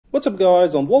What's up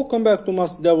guys, and welcome back to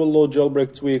Must Download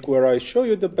Jailbreak tweak, where I show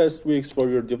you the best tweaks for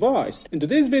your device. In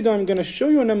today's video I'm gonna show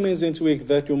you an amazing tweak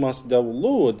that you must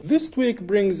download. This tweak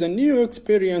brings a new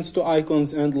experience to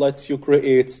icons and lets you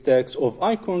create stacks of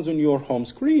icons on your home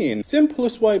screen. Simply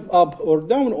swipe up or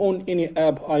down on any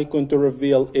app icon to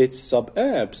reveal its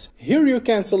sub-apps. Here you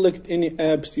can select any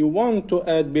apps you want to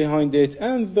add behind it,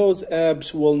 and those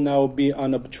apps will now be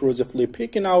unobtrusively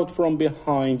picking out from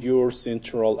behind your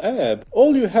central app.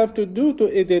 All you have to do to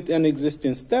edit an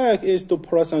existing stack is to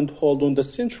press and hold on the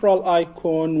central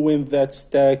icon when that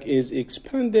stack is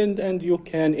expanded, and you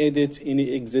can edit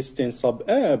any existing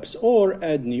sub-apps or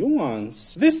add new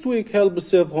ones. This tweak helps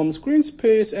save home screen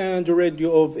space and rid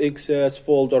you of excess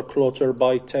folder clutter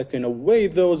by taking away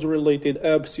those related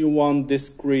apps you want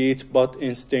discrete but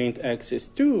instant access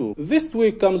to. This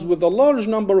tweak comes with a large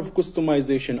number of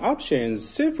customization options.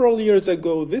 Several years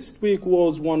ago, this tweak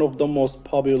was one of the most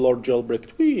popular jailbreak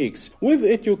tweaks. With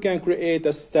it, you can create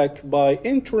a stack by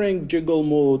entering jiggle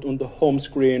mode on the home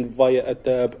screen via a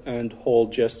tab and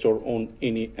hold gesture on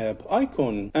any app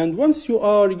icon. And once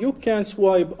you can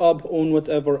swipe up on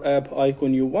whatever app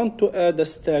icon you want to add a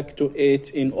stack to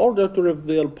it in order to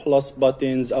reveal plus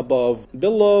buttons above,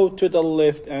 below, to the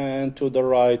left and to the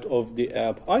right of the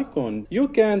app icon. You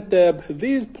can tap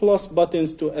these plus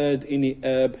buttons to add any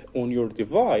app on your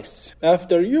device.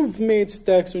 After you've made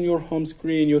stacks on your home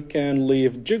screen, you can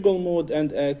leave jiggle mode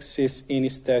and access any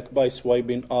stack by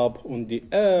swiping up on the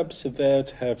apps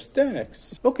that have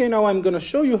stacks. Okay, now I'm gonna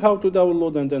show you how to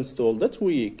download and install the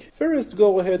tweak. First,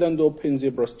 go ahead and open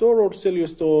Zebra Store or Sileo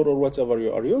Store or whatever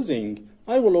you are using.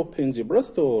 I will open Zebra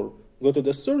Store. Go to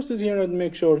the sources here and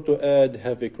make sure to add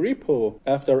Havoc repo.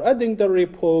 After adding the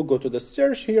repo, go to the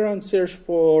search here and search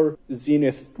for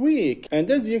Zenith tweak. And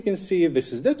as you can see,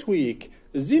 this is the tweak.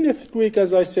 Zenith tweak,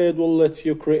 as I said, will let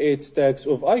you create stacks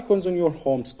of icons on your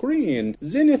home screen.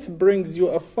 Zenith brings you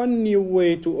a fun new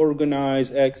way to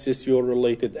organize, access your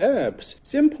related apps.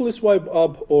 Simply swipe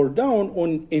up or down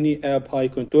on any app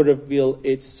icon to reveal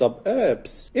its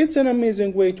sub-apps. It's an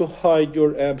amazing way to hide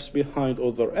your apps behind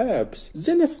other apps.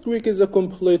 Zenith tweak is a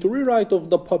complete rewrite of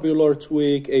the popular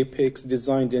tweak Apex,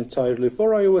 designed entirely for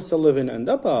iOS 11 and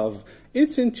above.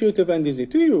 It's intuitive and easy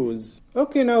to use.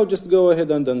 Okay, now just go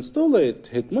ahead and install it.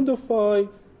 Hit modify,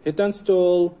 hit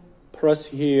install, press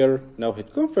here, now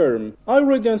hit confirm. I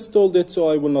already installed it, so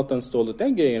I will not install it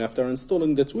again. After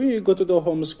installing the tweak, go to the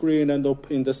home screen and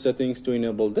open the settings to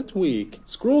enable the tweak.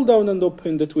 Scroll down and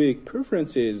open the tweak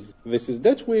preferences. This is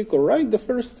the tweak, alright? The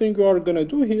first thing you are gonna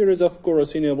do here is, of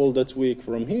course, enable the tweak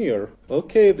from here.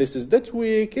 Okay, this is the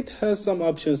tweak. It has some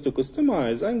options to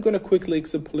customize. I'm gonna quickly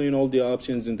explain all the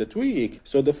options in the tweak.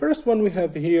 So the first one we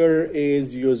have here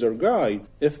is user guide.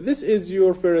 If this is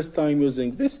your first time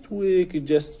using this tweak,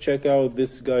 just check out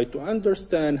this guide to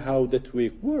understand how the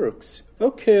tweak works.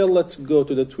 Okay, let's go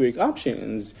to the tweak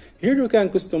options. Here you can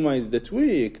customize the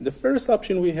tweak. The first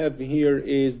option we have here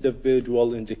is the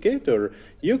visual indicator.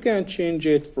 You can change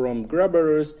it from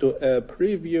grabbers to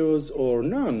previews or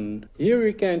none. Here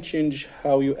you can change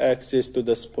how you access to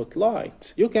the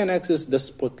spotlight. You can access the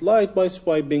spotlight by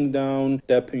swiping down,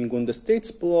 tapping on the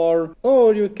status bar,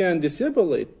 or you can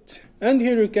disable it. And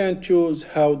here you can choose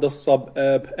how the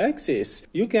sub-app access.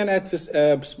 You can access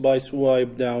apps by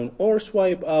swipe down or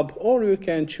swipe up, or you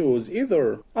can choose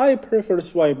either. I prefer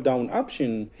swipe down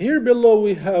option. Here below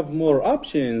we have more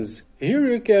options.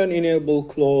 Here you can enable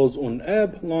close on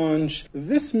app launch.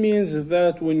 This means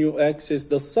that when you access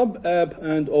the sub-app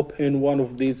and open one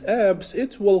of these apps,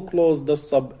 it will close the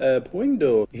sub-app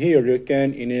window. Here you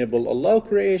can enable allow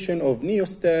creation of new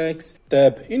stacks,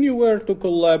 tap anywhere to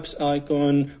collapse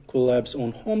icon, collapse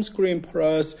on home screen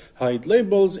press, hide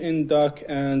labels in dock,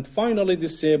 and finally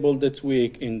disable the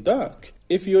tweak in dock.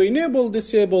 If you enable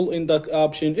disable in dock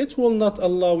option, it will not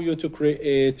allow you to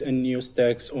create a new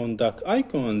stacks on dock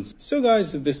icons. So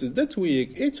guys, this is the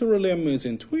tweak. It's a really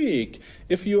amazing tweak.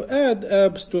 If you add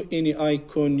apps to any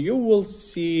icon, you will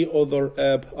see other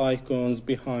app icons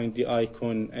behind the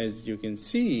icon, as you can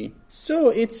see. So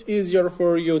it's easier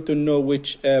for you to know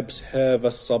which apps have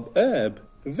a sub-app.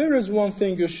 There is one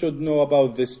thing you should know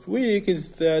about this tweak, is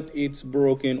that it's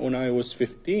broken on iOS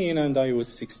 15 and iOS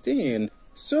 16.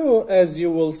 So as you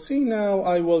will see now,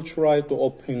 I will try to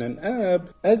open an app.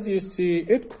 As you see,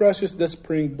 it crashes the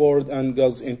springboard and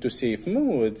goes into safe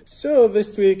mode. So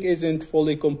this tweak isn't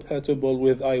fully compatible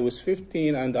with iOS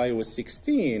 15 and iOS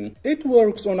 16. It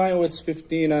works on iOS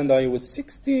 15 and iOS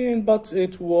 16, but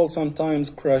it will sometimes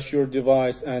crash your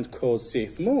device and cause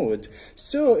safe mode.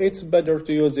 So it's better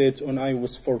to use it on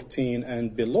iOS 14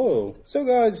 and below. So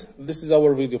guys, this is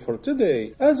our video for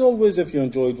today. As always, if you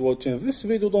enjoyed watching this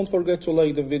video, don't forget to like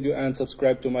like the video and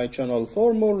subscribe to my channel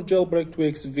for more jailbreak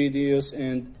tweaks videos,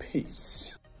 and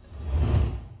peace.